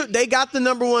they got the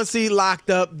number 1 seed locked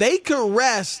up. They could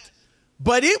rest,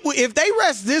 but if they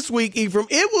rest this week, Ephraim,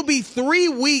 it will be 3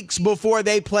 weeks before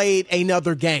they played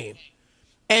another game.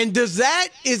 And is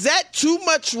that too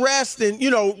much rest? And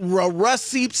rust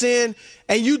seeps in,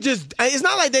 and it's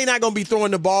not like they're not going to be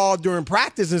throwing the ball during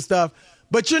practice and stuff,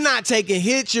 but you're not taking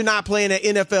hits. You're not playing at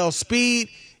NFL speed.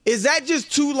 Is that just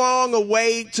too long a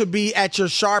way to be at your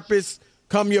sharpest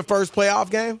come your first playoff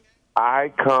game?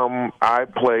 I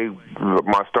play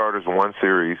my starters 1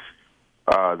 series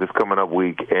this coming up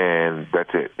week, and that's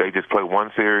it. They just play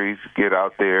 1 series, get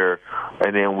out there,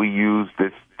 and then we use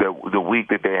the week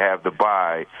that they have the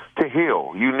bye to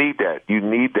heal. You need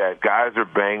that. Guys are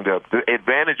banged up. The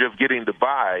advantage of getting the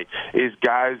bye is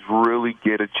guys really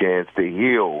get a chance to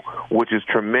heal, which is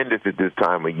tremendous at this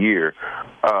time of year.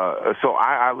 So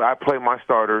I play my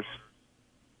starters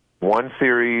 1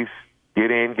 series. Get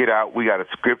in, get out. We got it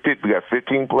scripted. We got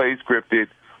 15 plays scripted.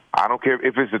 I don't care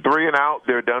if it's a 3 and out.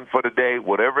 They're done for the day.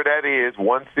 Whatever that is,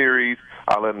 1 series.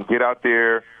 I'll let them get out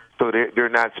there so they're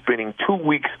not spending 2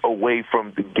 weeks away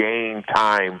from the game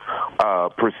time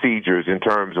procedures in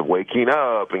terms of waking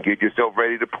up and get yourself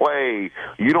ready to play.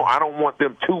 I don't want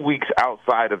them 2 weeks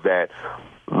outside of that.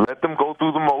 Let them go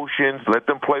through the motions. Let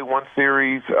them play 1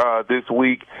 series this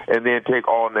week and then take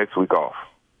all next week off.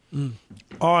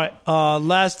 All right.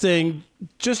 Last thing,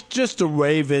 just the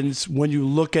Ravens. When you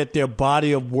look at their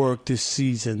body of work this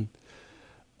season,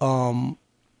 how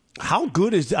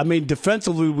good is? I mean,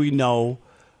 defensively we know,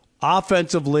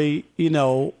 offensively,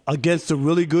 against the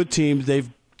really good teams they've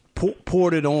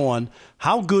poured it on.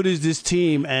 How good is this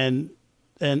team? And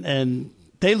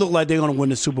They look like they're going to win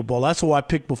the Super Bowl. That's who I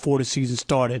picked before the season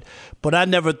started. But I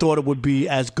never thought it would be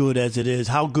as good as it is.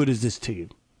 How good is this team?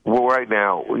 Well, right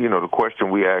now, the question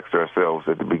we asked ourselves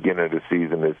at the beginning of the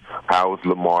season is, how is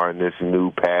Lamar and this new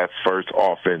pass-first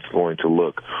offense going to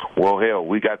look? Well, hell,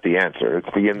 we got the answer. It's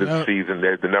the end of the season.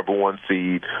 They're the number one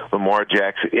seed. Lamar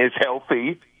Jackson is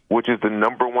healthy, which is the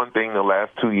number one thing the last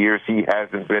 2 years. He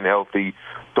hasn't been healthy.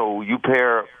 So you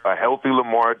pair a healthy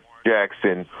Lamar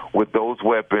Jackson with those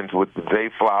weapons, with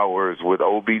Zay Flowers, with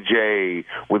OBJ,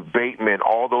 with Bateman,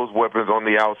 all those weapons on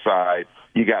the outside.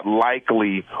 You got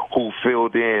Likely, who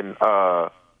filled in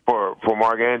for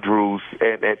Mark Andrews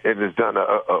and has done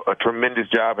a tremendous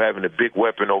job having a big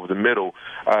weapon over the middle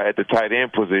at the tight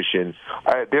end position.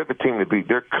 They're the team to beat.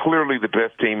 They're clearly the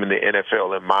best team in the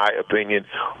NFL, in my opinion,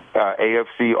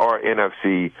 AFC or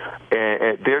NFC.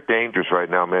 And they're dangerous right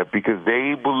now, man, because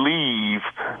they believe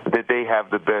that they have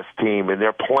the best team, and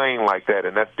they're playing like that,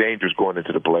 and that's dangerous going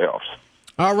into the playoffs.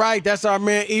 All right, that's our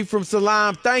man Ephraim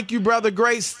Salaam. Thank you, brother.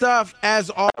 Great stuff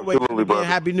as always. Absolutely, brother.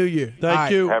 Happy New Year.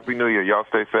 Thank you. Happy New Year. Y'all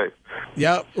stay safe.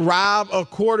 Yep. Rob, a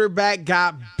quarterback,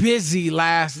 got busy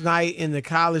last night in the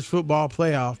college football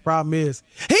playoff. Problem is,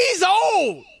 he's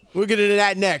old. We'll get into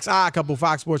that next. Odd Couple,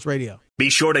 Fox Sports Radio. Be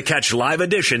sure to catch live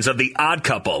editions of The Odd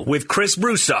Couple with Chris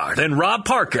Broussard and Rob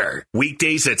Parker.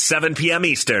 Weekdays at 7 p.m.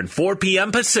 Eastern, 4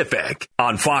 p.m. Pacific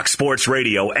on Fox Sports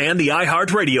Radio and the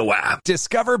iHeartRadio app.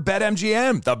 Discover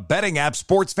BetMGM, the betting app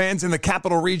sports fans in the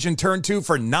capital region turn to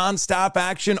for nonstop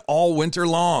action all winter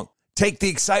long. Take the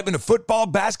excitement of football,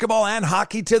 basketball, and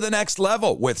hockey to the next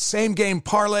level with same-game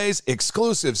parlays,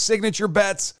 exclusive signature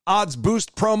bets, odds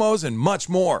boost promos, and much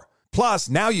more. Plus,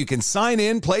 now you can sign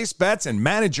in, place bets, and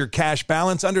manage your cash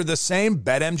balance under the same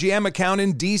BetMGM account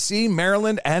in D.C.,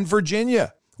 Maryland, and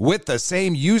Virginia. With the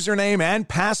same username and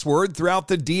password throughout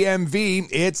the DMV,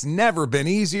 it's never been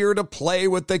easier to play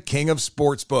with the king of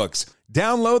sportsbooks.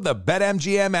 Download the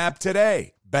BetMGM app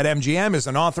today. BetMGM is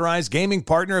an authorized gaming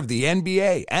partner of the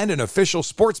NBA and an official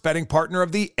sports betting partner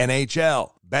of the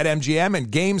NHL. BetMGM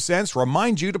and GameSense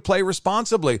remind you to play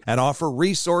responsibly and offer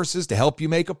resources to help you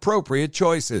make appropriate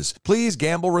choices. Please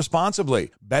gamble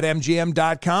responsibly.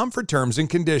 BetMGM.com for terms and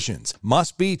conditions.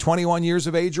 Must be 21 years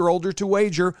of age or older to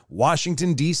wager.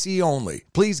 Washington, D.C. only.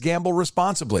 Please gamble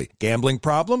responsibly. Gambling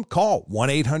problem? Call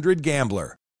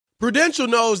 1-800-GAMBLER. Prudential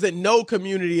knows that no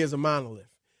community is a monolith,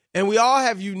 and we all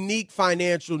have unique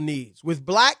financial needs. With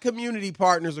Black community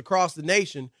partners across the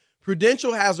nation,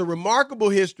 Prudential has a remarkable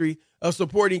history of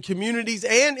supporting communities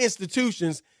and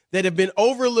institutions that have been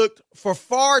overlooked for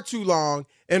far too long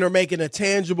and are making a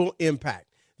tangible impact.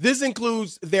 This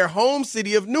includes their home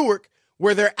city of Newark,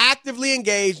 where they're actively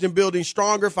engaged in building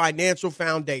stronger financial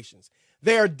foundations.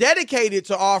 They are dedicated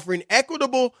to offering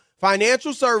equitable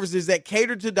financial services that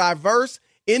cater to diverse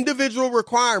individual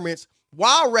requirements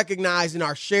while recognizing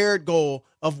our shared goal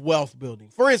of wealth building.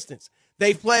 For instance,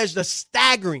 they've pledged a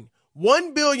staggering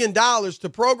 $1 billion to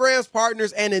programs,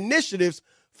 partners, and initiatives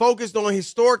focused on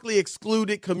historically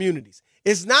excluded communities.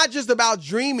 It's not just about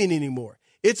dreaming anymore.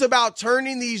 It's about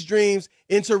turning these dreams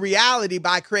into reality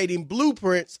by creating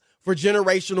blueprints for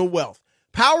generational wealth.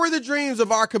 Power the dreams of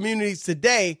our communities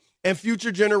today and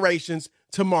future generations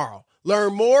tomorrow.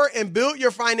 Learn more and build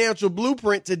your financial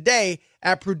blueprint today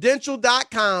at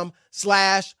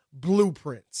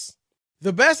prudential.com/blueprints.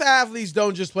 The best athletes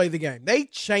don't just play the game. They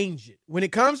change it. When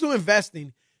it comes to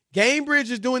investing,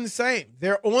 GameBridge is doing the same.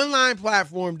 Their online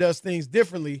platform does things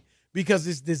differently because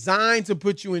it's designed to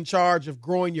put you in charge of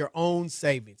growing your own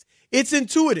savings. It's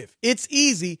intuitive, it's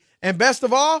easy, and best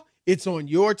of all, it's on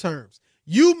your terms.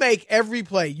 You make every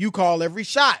play, you call every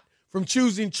shot, from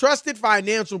choosing trusted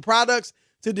financial products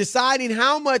to deciding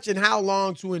how much and how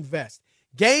long to invest.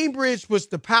 GameBridge puts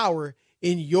the power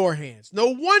in your hands. No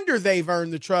wonder they've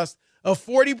earned the trust of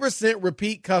 40%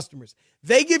 repeat customers.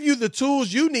 They give you the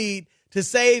tools you need to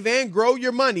save and grow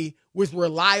your money with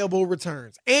reliable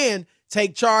returns and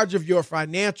take charge of your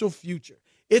financial future.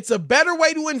 It's a better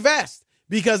way to invest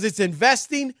because it's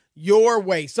investing your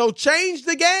way. So change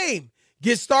the game.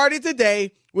 Get started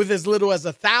today with as little as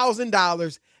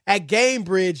 $1,000 at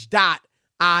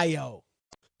GameBridge.io.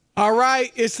 All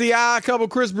right, it's the Odd Couple.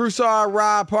 Chris Broussard,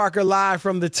 Rob Parker, live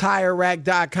from the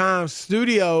TireRack.com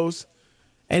studios.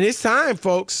 And it's time,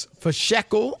 folks, for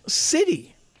Shekel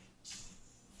City.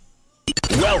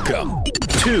 Welcome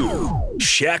to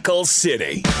Shekel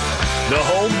City, the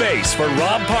home base for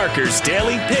Rob Parker's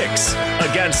daily picks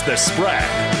against the spread.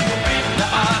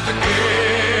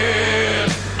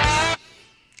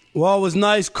 Well, it was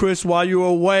nice, Chris. While you were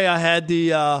away, I had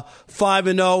the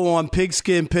 5-0 on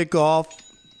pigskin pickoff.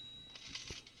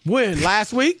 When?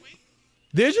 Last week?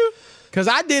 Did you? Because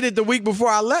I did it the week before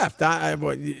I left.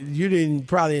 You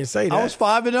probably didn't say that. I was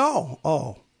 5-0.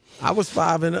 Oh. I was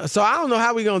 5-0. So I don't know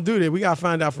how we're going to do that. We got to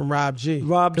find out from Rob G.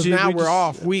 Because now we're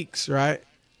off weeks, right?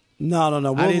 No. I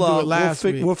didn't do it last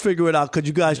week. We'll figure it out because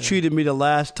you guys cheated me the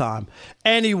last time.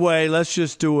 Anyway, let's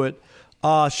just do it.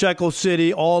 Shekel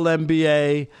City,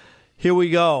 All-NBA. Here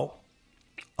we go.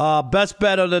 Best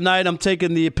bet of the night, I'm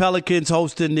taking the Pelicans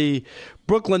hosting the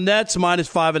Brooklyn Nets,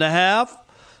 -5.5.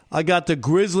 I got the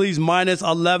Grizzlies,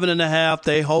 -11.5.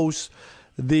 They host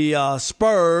the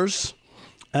Spurs.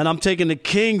 And I'm taking the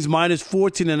Kings,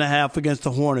 -14.5 against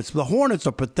the Hornets. The Hornets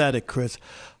are pathetic, Chris.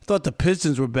 I thought the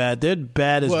Pistons were bad. They're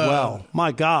bad as well.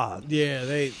 My God. Yeah,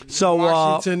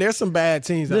 Washington, there's some bad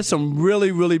teams. There's some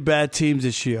really, really bad teams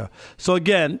this year. So,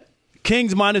 again,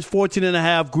 Kings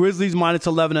 -14.5, Grizzlies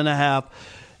 -11.5,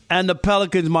 and the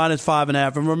Pelicans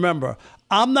 -5.5. And remember,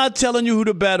 I'm not telling you who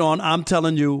to bet on. I'm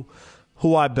telling you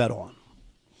who I bet on.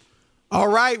 All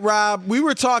right, Rob. We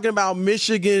were talking about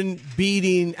Michigan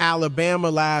beating Alabama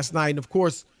last night. And, of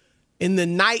course, in the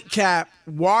nightcap,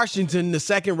 Washington, the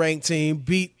second-ranked team,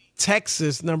 beat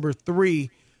Texas, number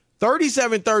 3,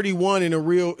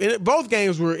 37-31 both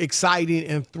games were exciting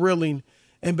and thrilling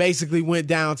and basically went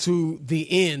down to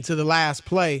the end, to the last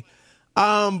play.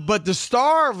 But the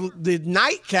star of the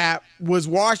nightcap was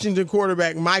Washington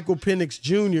quarterback Michael Penix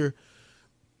Jr.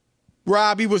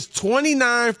 Rob, he was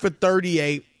 29 for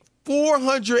 38,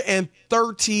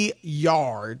 430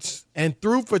 yards, and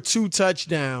threw for 2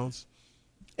 touchdowns.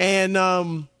 And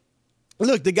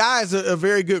look, the guy is a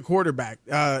very good quarterback,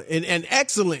 an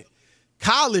excellent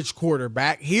college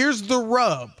quarterback. Here's the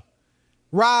rub.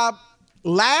 Rob,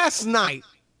 last night,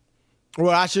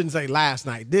 well, I shouldn't say last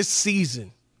night, this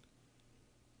season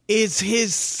is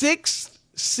his 6th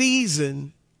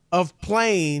season of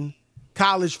playing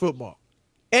college football.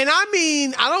 And I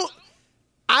mean,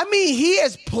 he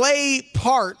has played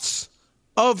parts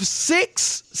of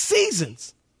 6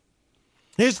 seasons.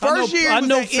 His first year was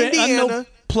at Indiana. I know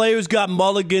players got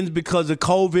mulligans because of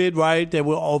COVID, right? They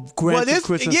were all granted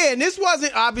Christmas. Yeah, and this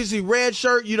wasn't obviously red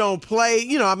shirt. You don't play.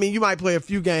 You might play a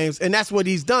few games, and that's what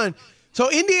he's done. So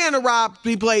Indiana, Rob,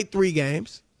 he played 3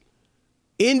 games.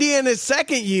 Indiana's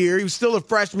second year, he was still a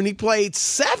freshman. He played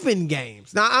 7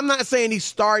 games. Now, I'm not saying he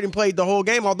started and played the whole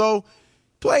game, although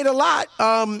played a lot.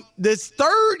 This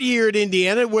third year at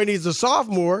Indiana, when he's a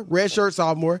sophomore, redshirt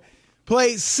sophomore,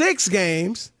 played 6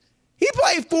 games. He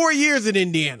played 4 years at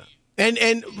Indiana.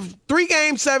 And 3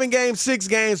 games, 7 games, 6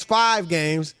 games, 5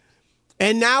 games.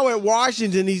 And now at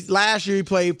Washington, last year he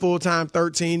played full-time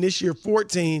 13, this year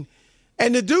 14.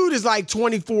 And the dude is like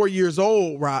 24 years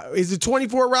old, Rob. Is it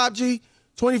 24, Rob G?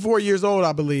 24 years old,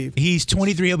 I believe. He's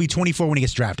 23. He'll be 24 when he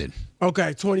gets drafted.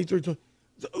 Okay, 23.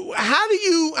 How do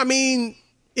you,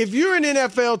 if you're an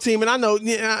NFL team, and I know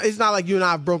it's not like you and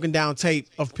I have broken down tape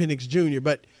of Penix Jr.,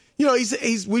 but,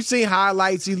 we've seen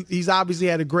highlights. He's obviously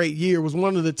had a great year, was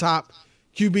one of the top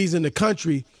QBs in the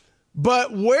country.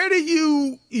 But where do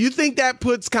you think that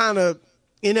puts kind of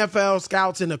NFL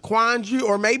scouts in a quandary,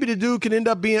 or maybe the dude could end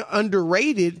up being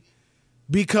underrated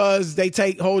because they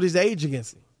hold his age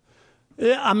against him?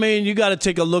 Yeah, you got to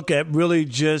take a look at really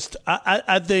just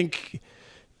I think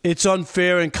it's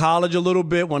unfair in college a little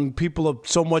bit when people are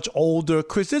so much older.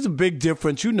 Chris, there's a big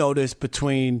difference. You know this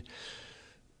between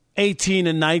 18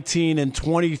 and 19 and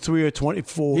 23 or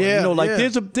 24.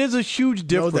 There's a huge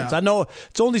difference. No, I know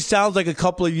it only sounds like a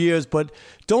couple of years, but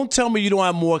don't tell me you don't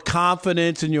have more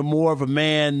confidence and you're more of a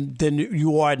man than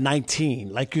you are at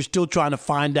 19. Like you're still trying to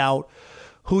find out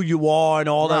who you are and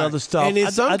all that other stuff. And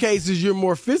in some cases, you're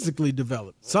more physically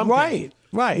developed. Right.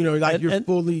 You're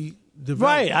fully developed.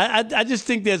 Right. I just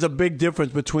think there's a big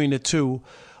difference between the two.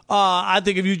 I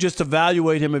think if you just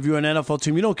evaluate him, if you're an NFL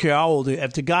team, you don't care how old he is.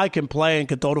 If the guy can play and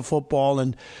can throw the football,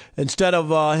 and instead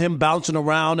of him bouncing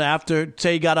around after,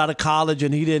 say, he got out of college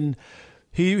and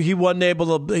he wasn't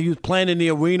able to, he was playing in the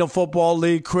Arena Football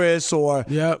League, Chris, or,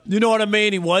 you know what I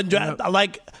mean? He wasn't,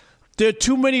 like, there are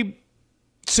too many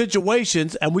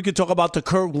situations, and we could talk about the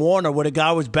Kurt Warner where the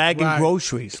guy was bagging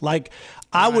groceries. Like,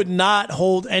 I would not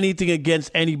hold anything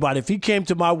against anybody. If he came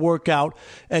to my workout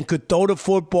and could throw the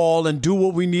football and do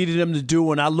what we needed him to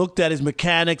do, and I looked at his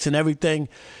mechanics and everything,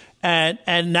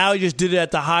 and now he just did it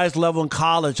at the highest level in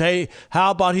college. Hey,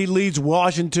 how about he leads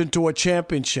Washington to a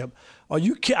championship?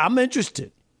 I'm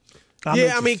interested.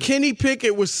 Kenny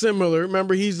Pickett was similar.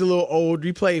 Remember, he's a little old.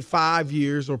 He played 5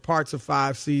 years or parts of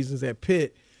 5 seasons at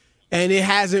Pitt. And it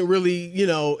hasn't really,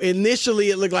 initially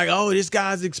it looked like, oh, this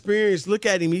guy's experienced. Look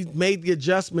at him. He made the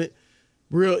adjustment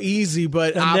real easy,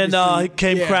 but and then he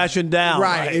came crashing down.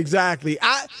 Right, exactly.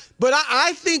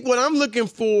 I think what I'm looking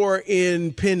for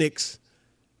in Penix,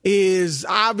 is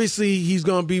obviously he's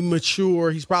going to be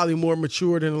mature. He's probably more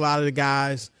mature than a lot of the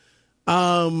guys.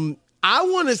 I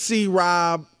want to see,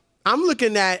 Rob, I'm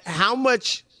looking at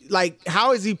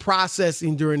how is he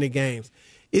processing during the games?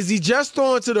 Is he just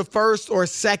throwing to the first or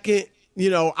second,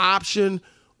 option?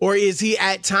 Or is he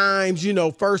at times,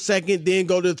 first, second, then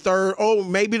go to the third,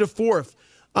 maybe the fourth?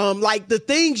 Like the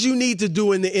things you need to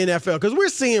do in the NFL. Because we're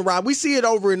seeing, Rob, we see it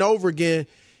over and over again.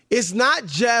 It's not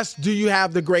just do you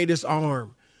have the greatest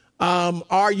arm?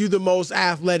 Are you the most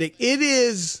athletic? It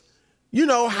is,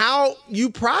 how you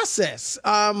process,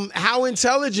 how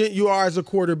intelligent you are as a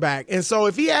quarterback. And so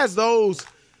if he has those,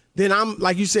 then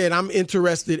like you said, I'm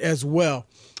interested as well.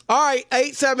 All right,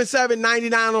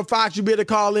 877-99 on Fox. You better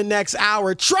call in next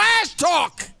hour. Trash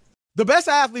talk! The best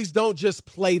athletes don't just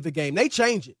play the game. They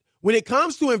change it. When it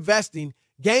comes to investing,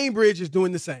 GameBridge is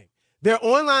doing the same. Their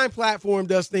online platform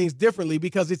does things differently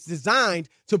because it's designed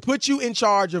to put you in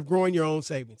charge of growing your own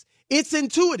savings. It's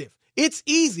intuitive. It's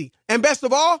easy. And best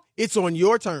of all, it's on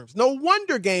your terms. No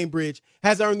wonder GameBridge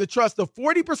has earned the trust of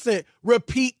 40%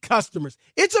 repeat customers.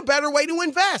 It's a better way to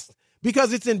invest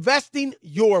because it's investing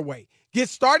your way. Get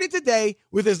started today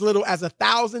with as little as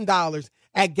 $1,000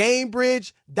 at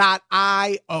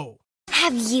GameBridge.io.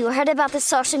 Have you heard about the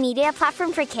social media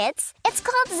platform for kids? It's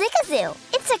called Zigazoo.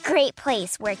 It's a great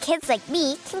place where kids like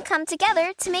me can come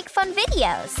together to make fun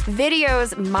videos.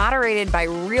 Videos moderated by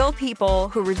real people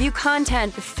who review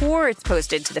content before it's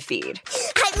posted to the feed.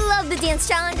 I love the dance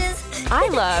challenges. I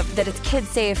love that it's Kid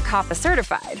Safe COPPA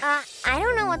certified. I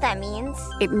don't know what that means.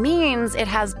 It means it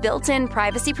has built-in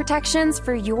privacy protections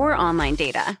for your online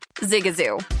data.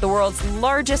 Zigazoo, the world's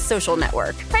largest social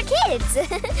network. For kids.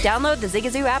 Download the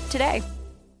Zigazoo app today.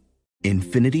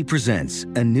 Infiniti presents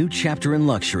a new chapter in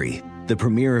luxury, the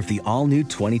premiere of the all-new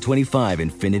 2025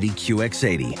 Infiniti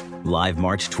QX80, live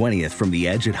March 20th from the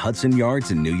Edge at Hudson Yards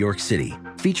in New York City,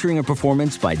 featuring a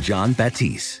performance by John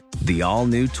Batiste. The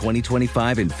all-new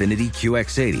 2025 Infiniti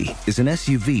QX80 is an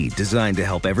SUV designed to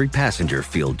help every passenger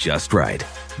feel just right.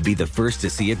 Be the first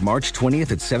to see it March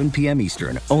 20th at 7 p.m.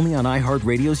 Eastern, only on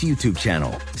iHeartRadio's YouTube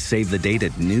channel. Save the date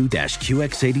at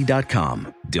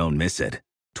new-QX80.com. Don't miss it.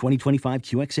 2025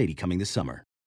 QX80 coming this summer.